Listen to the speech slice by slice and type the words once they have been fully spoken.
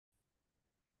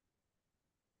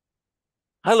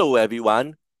Hello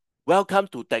everyone, welcome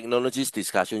to Technologies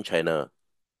Discussion Channel.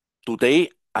 Today,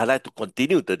 I'd like to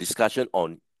continue the discussion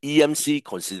on EMC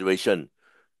consideration.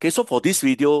 Okay, so for this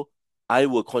video, I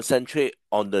will concentrate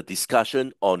on the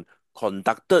discussion on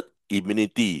conducted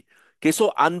immunity. Okay,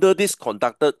 so under this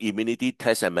conducted immunity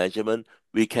test and measurement,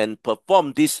 we can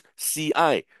perform this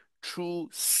CI through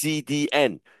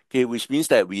CDN, okay, which means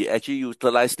that we actually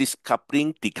utilize this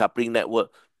coupling decoupling network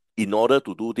in order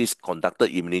to do this conducted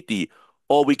immunity,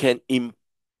 or we can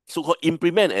so-called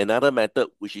implement another method,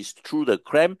 which is through the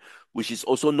clamp, which is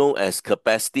also known as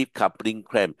capacitive coupling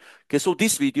clamp. Okay, so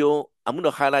this video, I'm going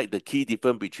to highlight the key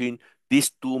difference between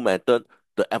these two methods,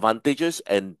 the advantages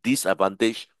and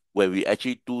disadvantage when we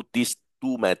actually do these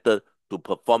two methods to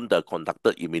perform the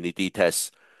conducted immunity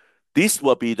test. This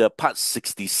will be the part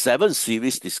 67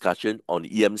 series discussion on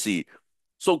EMC.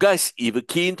 So guys, if you're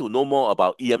keen to know more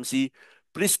about EMC,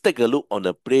 please take a look on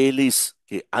the playlist,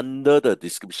 okay, under the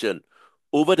description.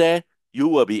 Over there, you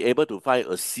will be able to find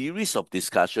a series of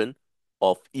discussion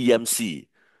of EMC.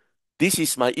 This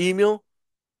is my email.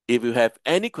 If you have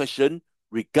any question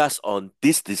regards on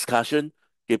this discussion,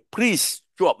 okay, please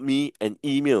drop me an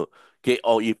email. Okay,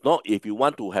 or if not, if you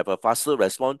want to have a faster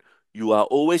response, you are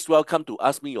always welcome to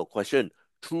ask me your question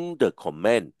through the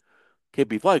comment. Okay,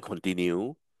 before I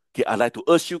continue, okay, I'd like to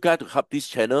urge you guys to help this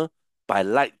channel by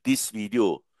like this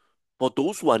video. For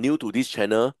those who are new to this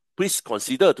channel, please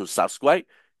consider to subscribe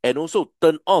and also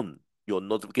turn on your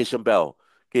notification bell.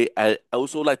 Okay, I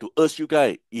also like to urge you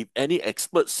guys, if any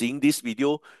expert seeing this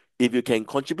video, if you can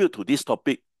contribute to this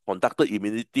topic, conductor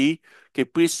immunity, okay,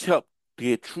 please help,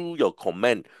 okay, through your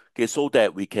comment, okay, so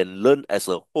that we can learn as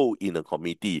a whole in the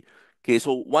committee. Okay,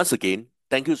 so once again,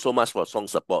 thank you so much for strong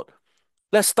support.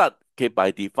 Let's start, okay,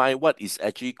 by define what is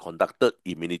actually conducted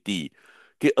immunity.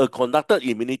 Okay, a conducted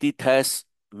immunity test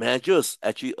measures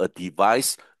actually a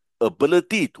device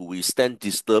ability to withstand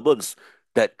disturbance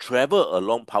that travel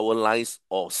along power lines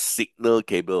or signal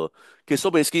cable. Okay, so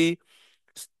basically,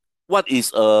 what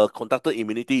is a conductor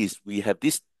immunity is we have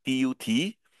this DUT.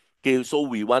 Okay, so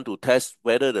we want to test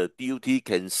whether the DUT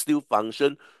can still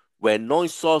function when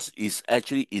noise source is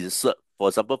actually insert. For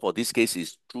example, for this case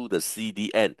is through the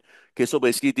CDN. Okay, so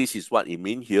basically this is what it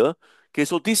means here. Okay,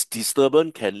 so this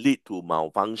disturbance can lead to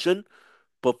malfunction,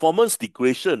 performance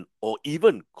degradation, or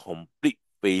even complete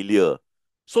failure.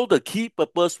 So the key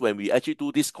purpose when we actually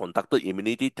do this conductor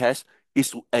immunity test is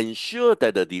to ensure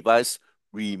that the device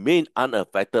remain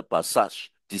unaffected by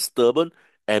such disturbance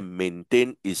and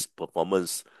maintain its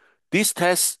performance. This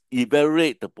test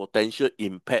evaluate the potential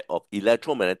impact of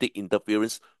electromagnetic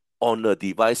interference on the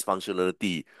device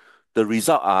functionality. The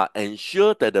result are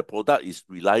ensure that the product is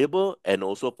reliable and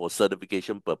also for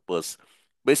certification purpose.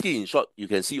 Basically, in short, you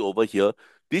can see over here,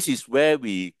 this is where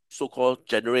we so-called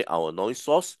generate our noise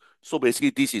source. So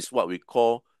basically, this is what we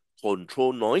call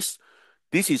control noise.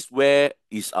 This is where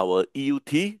is our EUT.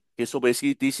 Okay, so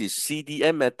basically, this is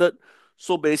CDM method.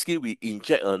 So basically, we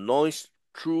inject a noise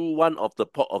through one of the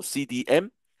port of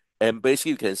CDM. And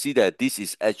basically, you can see that this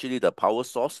is actually the power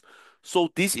source. So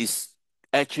this is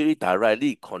actually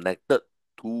directly connected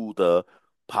to the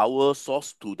power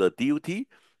source to the DUT.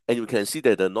 And you can see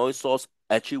that the noise source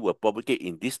actually will propagate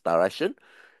in this direction.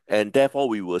 And therefore,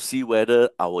 we will see whether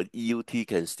our EUT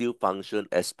can still function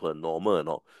as per normal or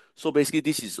not. So basically,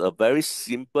 this is a very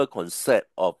simple concept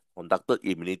of conductor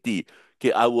immunity.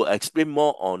 Okay, I will explain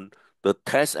more on the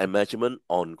test and measurement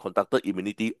on conductor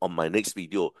immunity on my next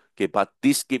video. Okay, but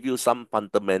this give you some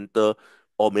fundamental,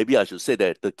 or maybe I should say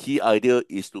that the key idea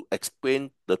is to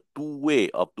explain the two way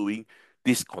of doing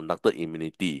this conductor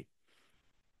immunity.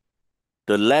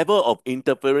 The level of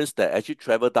interference that actually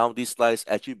travel down these lines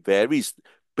actually varies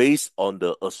based on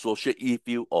the associated E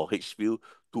field or H field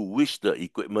to which the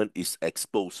equipment is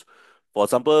exposed. For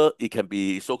example, it can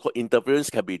be so-called interference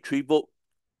can be 3 volt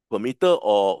per meter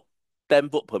or 10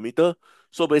 volt per meter.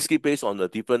 So basically based on the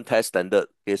different test standard,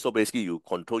 okay, so basically you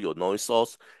control your noise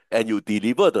source and you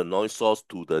deliver the noise source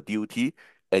to the DUT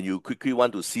and you quickly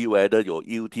want to see whether your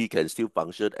EUT can still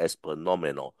function as per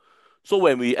normal. So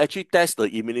when we actually test the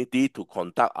immunity to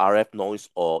conduct RF noise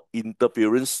or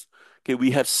interference, okay, we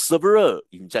have several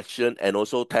injection and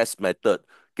also test method,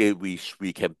 okay, which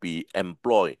we can be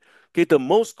employed. Okay, the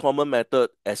most common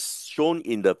method as shown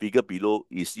in the figure below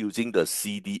is using the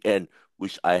CDN,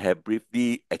 which I have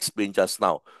briefly explained just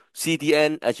now.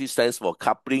 CDN actually stands for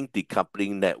coupling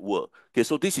decoupling network. Okay,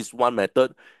 so this is one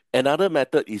method. Another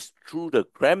method is through the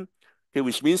clamp, okay,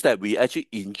 which means that we actually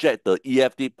inject the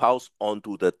EFD pulse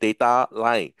onto the data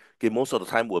line. Okay, most of the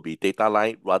time will be data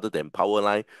line rather than power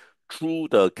line through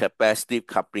the capacitive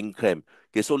coupling clamp.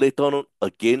 Okay, so later on,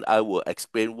 again, I will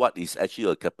explain what is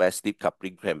actually a capacitive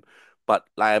coupling clamp. But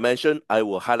like I mentioned, I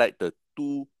will highlight the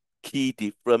two key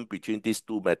difference between these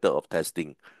two methods of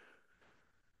testing.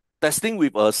 Testing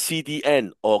with a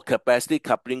CDN or capacitive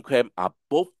coupling clamp are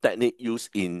both techniques used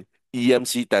in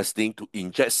EMC testing to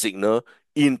inject signal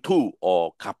into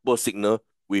or couple signal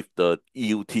with the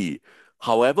EUT.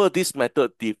 However, this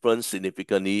method differs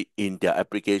significantly in their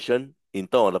application in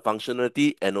terms of the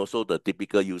functionality and also the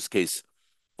typical use case.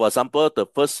 For example, the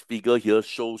first figure here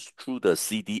shows through the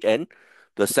CDN.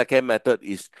 The second method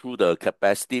is through the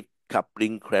capacitive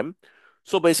coupling clamp.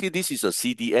 So basically, this is a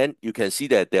CDN. You can see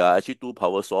that there are actually two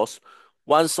power source.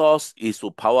 One source is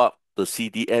to power up the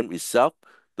CDN itself.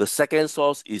 The second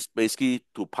source is basically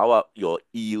to power up your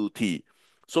EUT.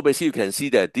 So basically, you can see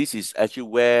that this is actually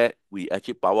where we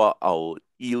actually power our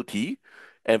EUT.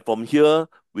 And from here,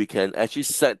 we can actually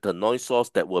set the noise source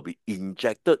that will be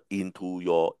injected into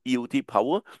your EUT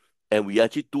power. And we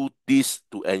actually do this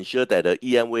to ensure that the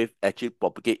EM wave actually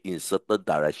propagate in certain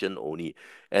direction only.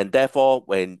 And therefore,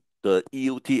 when the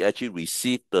EUT actually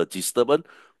receive the disturbance,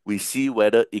 we see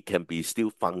whether it can be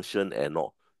still function or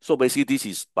not. So basically, this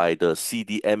is by the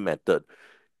CDM method.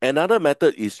 Another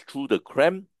method is through the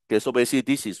clamp. Okay, so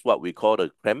basically, this is what we call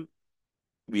the clamp.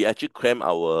 We actually clamp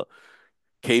our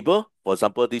cable. For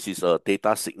example, this is a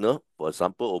data signal, for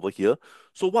example, over here.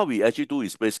 So what we actually do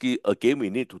is basically, again, we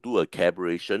need to do a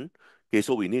calibration. Okay,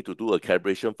 so we need to do a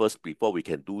calibration first before we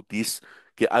can do this.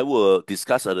 Okay, I will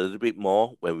discuss a little bit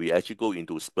more when we actually go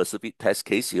into specific test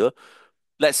case here.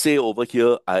 Let's say over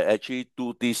here, I actually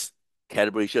do this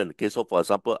calibration. Okay, so for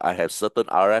example, I have certain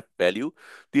RF value.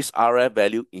 This RF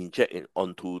value inject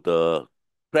onto the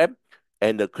clamp,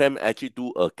 and the clamp actually do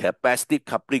a capacitive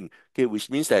coupling. Okay, which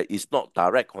means that it's not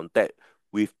direct contact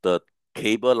with the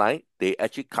cable line. They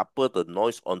actually couple the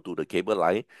noise onto the cable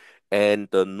line, and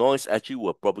the noise actually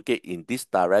will propagate in this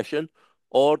direction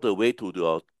all the way to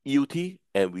the EUT,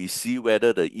 and we see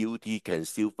whether the EUT can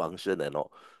still function or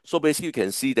not. So basically, you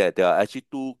can see that there are actually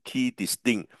two key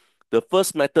distinct. The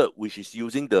first method, which is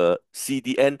using the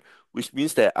CDN, which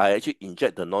means that I actually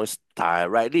inject the noise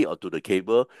directly onto the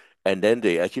cable, and then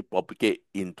they actually propagate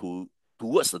into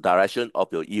towards the direction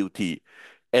of your EUT.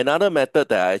 Another method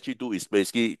that I actually do is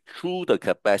basically through the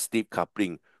capacitive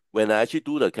coupling. When I actually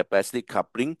do the capacitive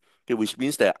coupling, okay, which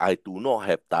means that I do not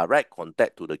have direct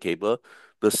contact to the cable,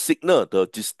 the signal, the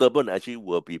disturbance actually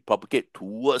will be propagate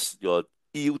towards your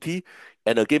EUT,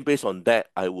 and again, based on that,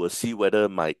 I will see whether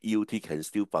my EUT can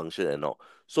still function or not.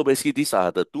 So basically, these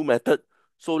are the two methods.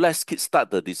 So let's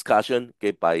start the discussion,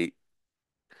 okay, by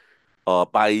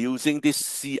using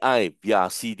this CI via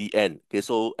CDN. Okay,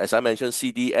 so as I mentioned,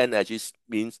 CDN actually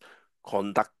means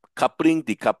conduct coupling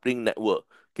decoupling network.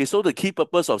 Okay, so the key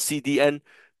purpose of CDN,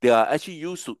 they are actually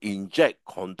used to inject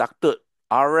conducted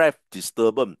RF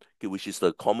disturbance, okay, which is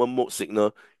the common mode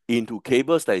signal, into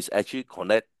cables that is actually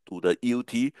connect to the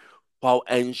EUT, while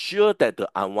ensure that the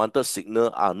unwanted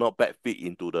signal are not backfeed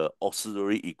into the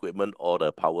auxiliary equipment or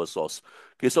the power source.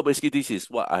 Okay, so basically this is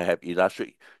what I have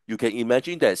illustrated. You can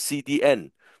imagine that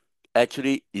CDN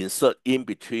actually insert in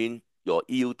between your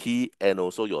EUT and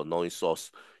also your noise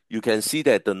source. You can see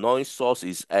that the noise source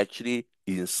is actually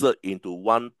insert into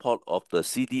one port of the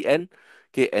CDN.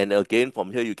 Okay, and again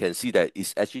from here you can see that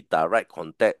it's actually direct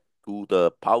contact to the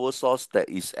power source that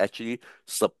is actually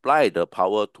supply the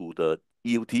power to the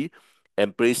EUT,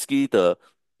 and basically the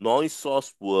noise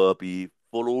source will be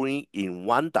following in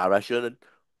one direction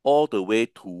all the way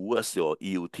towards your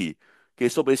EUT. Okay,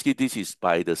 so basically this is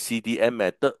by the CDM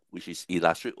method, which is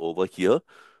illustrated over here.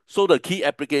 So the key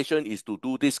application is to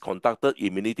do this conductor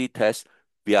immunity test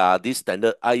via this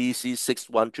standard IEC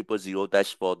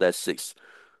 61000-4-6.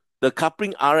 The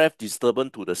coupling RF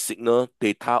disturbance to the signal,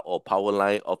 data, or power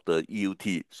line of the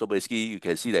EUT. So basically, you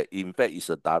can see that in fact it's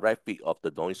a direct feed of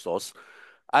the noise source.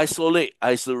 Isolate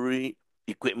auxiliary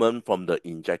equipment from the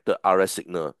injected RF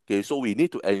signal. Okay, so we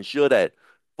need to ensure that,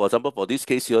 for example, for this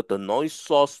case here, the noise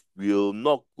source will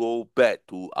not go back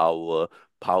to our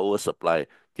power supply.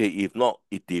 Okay, if not,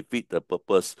 it defeats the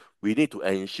purpose. We need to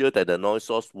ensure that the noise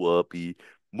source will be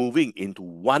moving into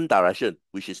one direction,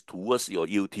 which is towards your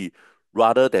EUT,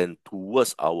 rather than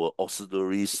towards our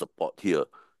auxiliary support here.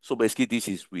 So basically, this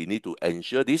is we need to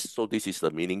ensure this. So this is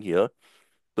the meaning here.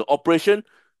 The operation,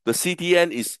 the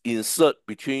CDN is insert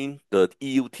between the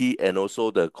EUT and also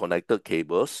the connected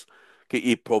cables. Okay,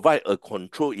 it provide a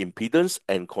control impedance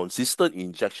and consistent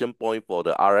injection point for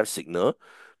the RF signal.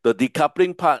 The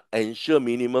decoupling part ensure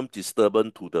minimum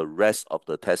disturbance to the rest of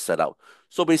the test setup.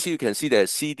 So basically, you can see that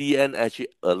CDN actually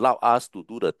allow us to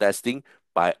do the testing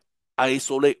by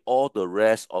isolate all the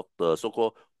rest of the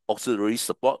so-called auxiliary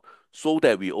support so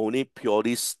that we only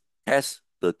purely test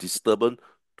the disturbance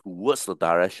towards the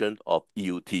direction of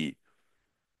EUT.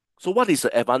 So what is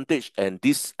the advantage and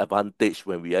disadvantage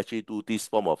when we actually do this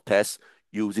form of test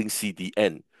using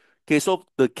CDN? Okay, so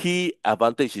the key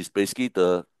advantage is basically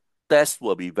the test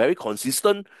will be very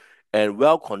consistent and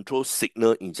well-controlled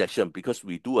signal injection because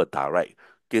we do a direct.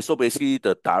 Okay, so basically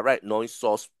the direct noise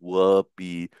source will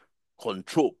be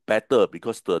controlled better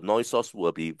because the noise source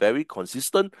will be very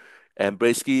consistent, and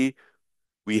basically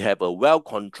we have a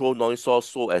well-controlled noise source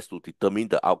so as to determine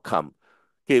the outcome.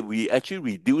 Okay, we actually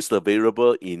reduce the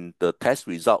variable in the test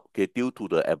result, okay, due to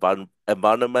the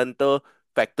environmental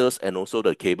factors and also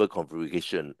the cable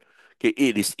configuration. Okay,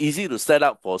 it is easy to set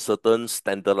up for certain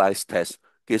standardized tests.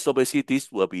 Okay, so basically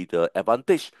this will be the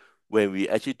advantage when we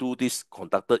actually do this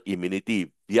conductor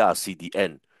immunity via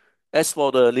CDN. As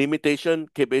for the limitation,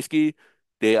 okay, basically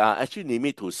they are actually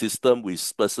limited to system with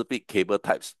specific cable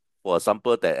types. For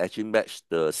example, that actually match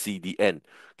the CDN.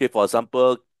 Okay, for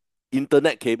example,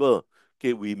 internet cable.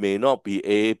 Okay, we may not be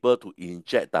able to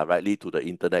inject directly to the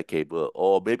internet cable,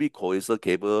 or maybe coaxial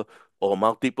cable or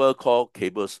multiple core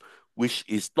cables, which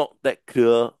is not that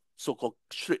clear, so-called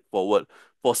straightforward.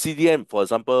 For CDM, for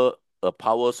example, a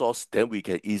power source, then we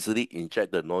can easily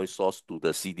inject the noise source to the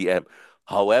CDM.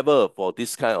 However, for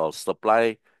this kind of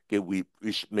supply, okay,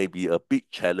 which may be a big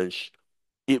challenge,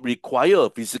 it requires a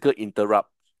physical interrupt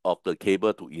of the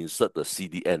cable to insert the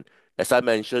CDN. As I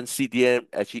mentioned, CDN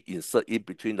actually insert in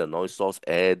between the noise source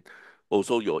and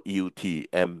also your EUT.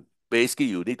 And basically,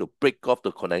 you need to break off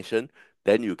the connection,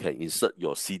 then you can insert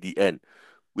your CDN.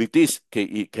 With this, okay,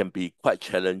 it can be quite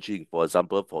challenging, for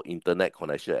example, for internet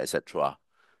connection, etc.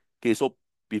 Okay, so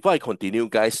before I continue,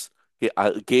 guys,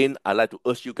 okay, I like to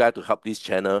urge you guys to help this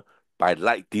channel by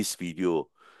like this video.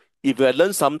 If you have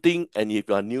learned something and if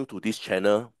you are new to this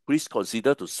channel, please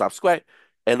consider to subscribe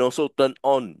and also turn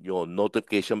on your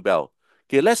notification bell.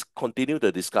 Okay, let's continue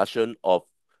the discussion of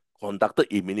conductor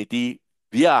immunity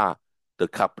via the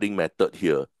coupling method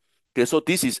here. Okay, so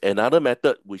this is another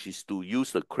method which is to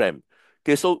use the clamp.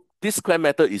 Okay, so this clamp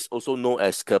method is also known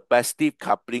as capacitive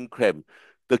coupling clamp.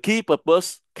 The key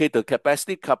purpose, okay, the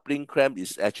capacitive coupling clamp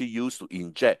is actually used to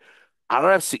inject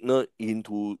RF signal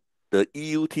into the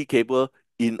EUT cable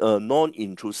in a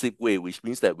non-intrusive way, which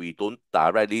means that we don't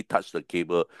directly touch the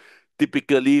cable.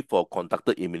 Typically for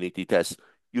conductor immunity tests,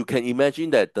 you can imagine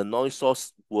that the noise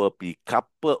source will be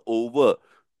coupled over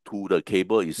to the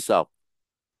cable itself.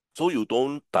 So you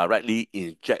don't directly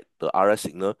inject the RF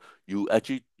signal, you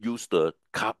actually use the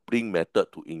coupling method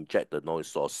to inject the noise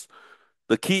source.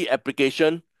 The key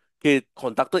application, okay,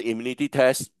 conductor immunity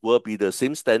test will be the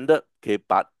same standard, okay,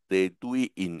 but they do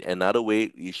it in another way,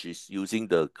 which is using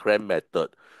the clamp method.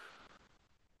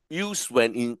 Used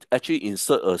when actually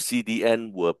insert a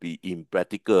CDN will be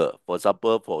impractical. For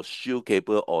example, for shield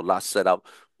cable or large setup,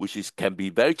 which can be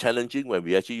very challenging when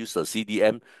we actually use a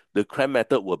CDM. The clamp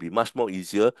method will be much more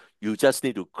easier. You just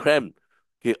need to clamp,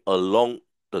 okay, along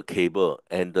the cable,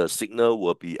 and the signal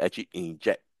will be actually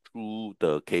inject through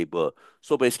the cable.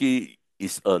 So basically,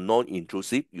 it's a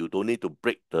non-intrusive. You don't need to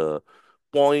break the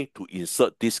point to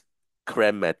insert this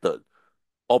clamp method.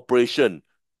 Operation.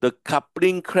 The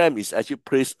coupling clamp is actually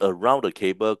placed around the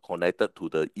cable connected to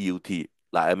the EUT.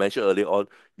 Like I mentioned earlier on,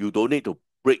 you don't need to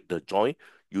break the joint.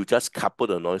 You just couple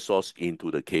the noise source into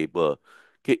the cable.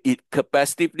 Okay, it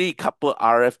capacitively couple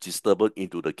RF disturbance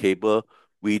into the cable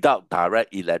without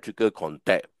direct electrical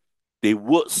contact. They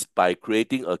works by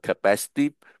creating a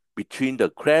capacitive between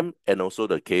the clamp and also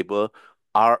the cable,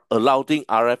 are allowing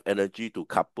RF energy to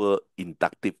couple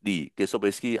inductively. Okay, so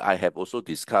basically I have also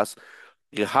discussed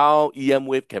how EM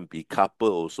wave can be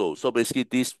coupled also. So basically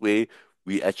this way,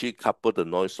 we actually couple the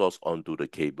noise source onto the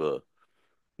cable.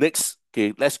 Next,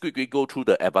 okay, let's quickly go through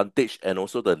the advantage and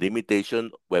also the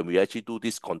limitation when we actually do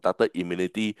this conductor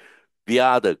immunity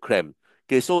via the clamp.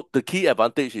 Okay, so the key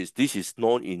advantage is this is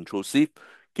non-intrusive.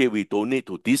 Okay, we don't need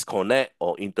to disconnect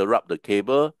or interrupt the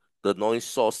cable. The noise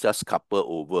source just couple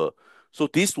over. So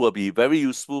this will be very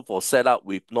useful for setup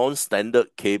with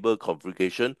non-standard cable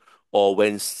configuration or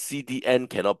when CDN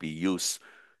cannot be used.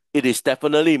 It is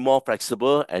definitely more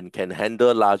flexible and can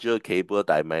handle larger cable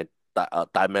diameter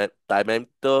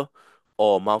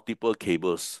or multiple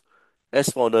cables. As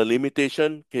for the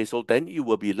limitation, okay, so then it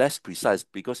will be less precise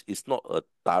because it's not a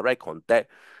direct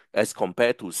contact as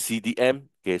compared to CDM.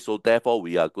 Okay, so therefore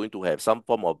we are going to have some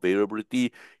form of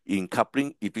variability in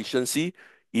coupling efficiency.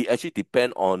 It actually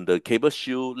depends on the cable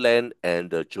shield length and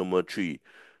the geometry.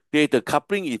 Okay, the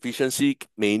coupling efficiency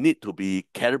may need to be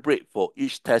calibrated for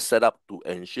each test setup to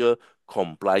ensure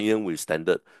compliance with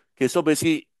standard. Okay, so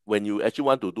basically, when you actually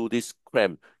want to do this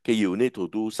clamp, okay, you need to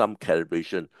do some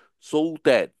calibration so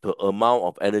that the amount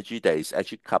of energy that is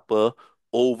actually coupled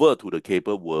over to the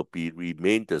cable will be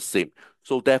remain the same.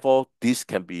 So therefore, this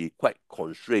can be quite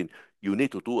constrained. You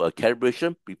need to do a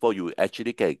calibration before you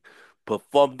actually can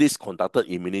perform this conductor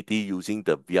immunity using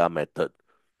the VR method.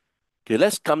 Okay,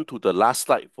 let's come to the last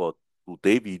slide for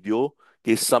today's video.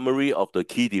 Okay, summary of the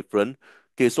key difference.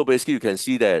 Okay, so basically you can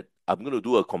see that I'm going to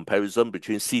do a comparison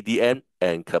between CDN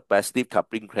and capacitive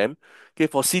coupling clamp. Okay,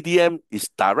 for CDN it's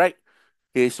direct.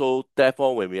 Okay, so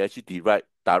therefore when we actually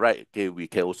direct, okay, we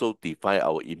can also define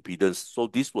our impedance. So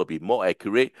this will be more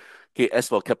accurate. Okay, as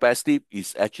for capacitive,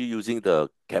 it's actually using the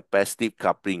capacitive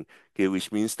coupling. Okay,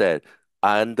 which means that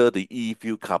under the E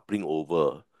field coupling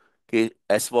over. Okay,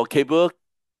 as for cable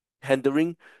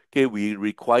handling, okay, we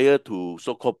require to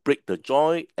so-called break the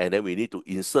joint and then we need to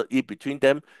insert it between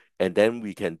them and then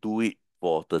we can do it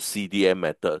for the CDM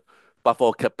method. But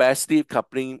for capacitive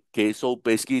coupling, okay, so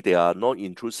basically they are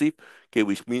non-intrusive, okay,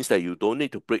 which means that you don't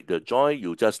need to break the joint,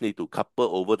 you just need to couple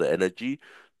over the energy.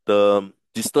 The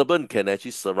disturbance can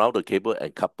actually surround the cable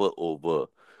and couple over.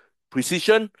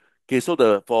 Precision, okay, so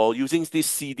the for using this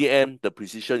CDM, the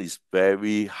precision is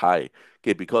very high,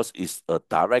 okay, because it's a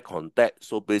direct contact.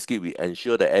 So basically, we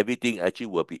ensure that everything actually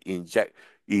will be inject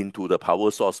into the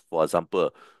power source, for example.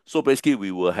 So basically,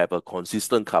 we will have a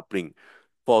consistent coupling.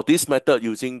 For this method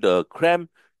using the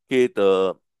clamp, okay,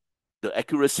 the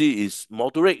accuracy is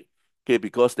moderate, okay,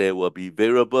 because there will be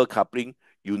variable coupling.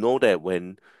 You know that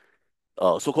when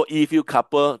so-called E-field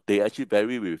couple, they actually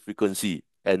vary with frequency.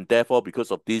 And therefore,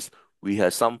 because of this, we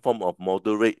have some form of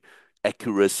moderate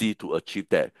accuracy to achieve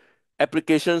that.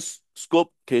 Applications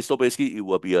scope, okay, so basically it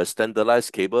will be a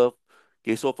standardized cable.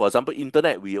 Okay, so for example,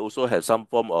 internet, we also have some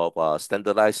form of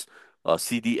standardized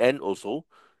CDN also.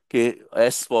 Okay,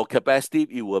 as for capacity,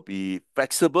 it will be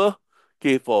flexible,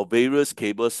 okay, for various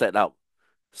cable setup.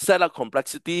 Setup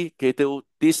complexity, cable,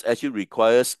 this actually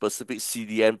requires specific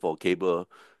CDN for cable.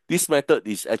 This method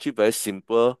is actually very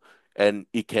simple and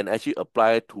it can actually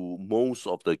apply to most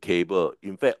of the cable.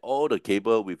 In fact, all the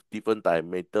cable with different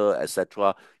diameter,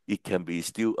 etc., it can be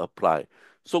still applied.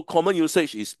 So common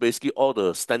usage is basically all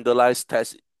the standardized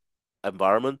test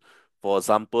environment. For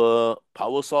example,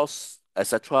 power source,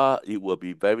 etc., it will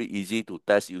be very easy to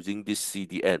test using this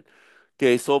CDN.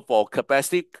 Okay, so for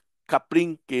capacitive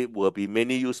coupling, okay, will be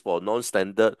mainly used for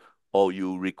non-standard or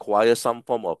you require some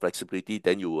form of flexibility,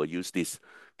 then you will use this.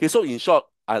 Okay, so in short,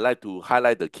 I like to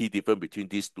highlight the key difference between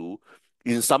these two.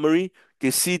 In summary, okay,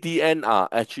 CDN are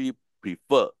actually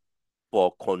preferred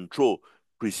for control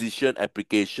precision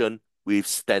application with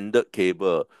standard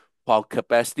cable, while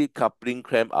capacitive coupling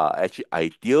clamp are actually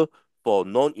ideal for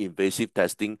non-invasive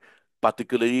testing,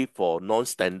 particularly for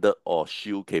non-standard or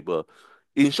shield cable.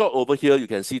 In short, over here, you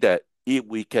can see that if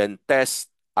we can test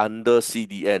under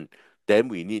CDN, then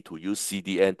we need to use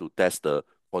CDN to test the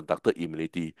conductor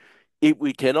immunity. If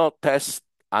we cannot test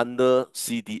under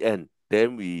CDN,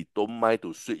 then we don't mind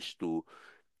to switch to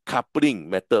coupling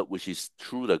method, which is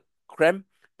through the clamp.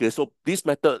 Okay, so this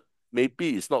method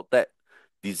maybe is not that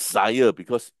desired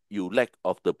because you lack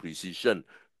of the precision.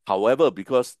 However,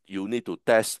 because you need to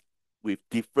test with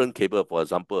different cable, for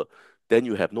example, then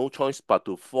you have no choice but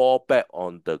to fall back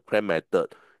on the clamp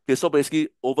method. Okay, so basically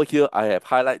over here I have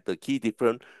highlighted the key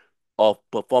difference of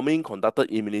performing conductor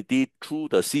immunity through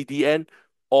the CDN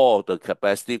or the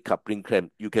capacitive coupling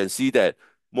clamp. You can see that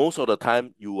most of the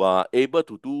time you are able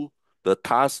to do the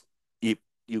task. If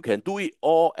you can do it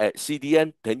all at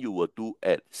CDN, then you will do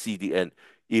at CDN.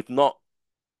 If not,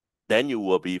 then you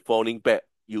will be falling back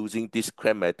using this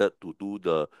clamp method to do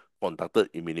the conductor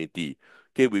immunity.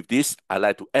 Okay, with this, I'd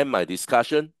like to end my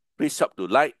discussion. Please help to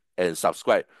like and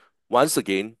subscribe. Once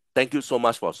again, thank you so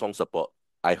much for strong support.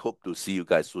 I hope to see you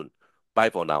guys soon. Bye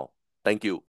for now. Thank you.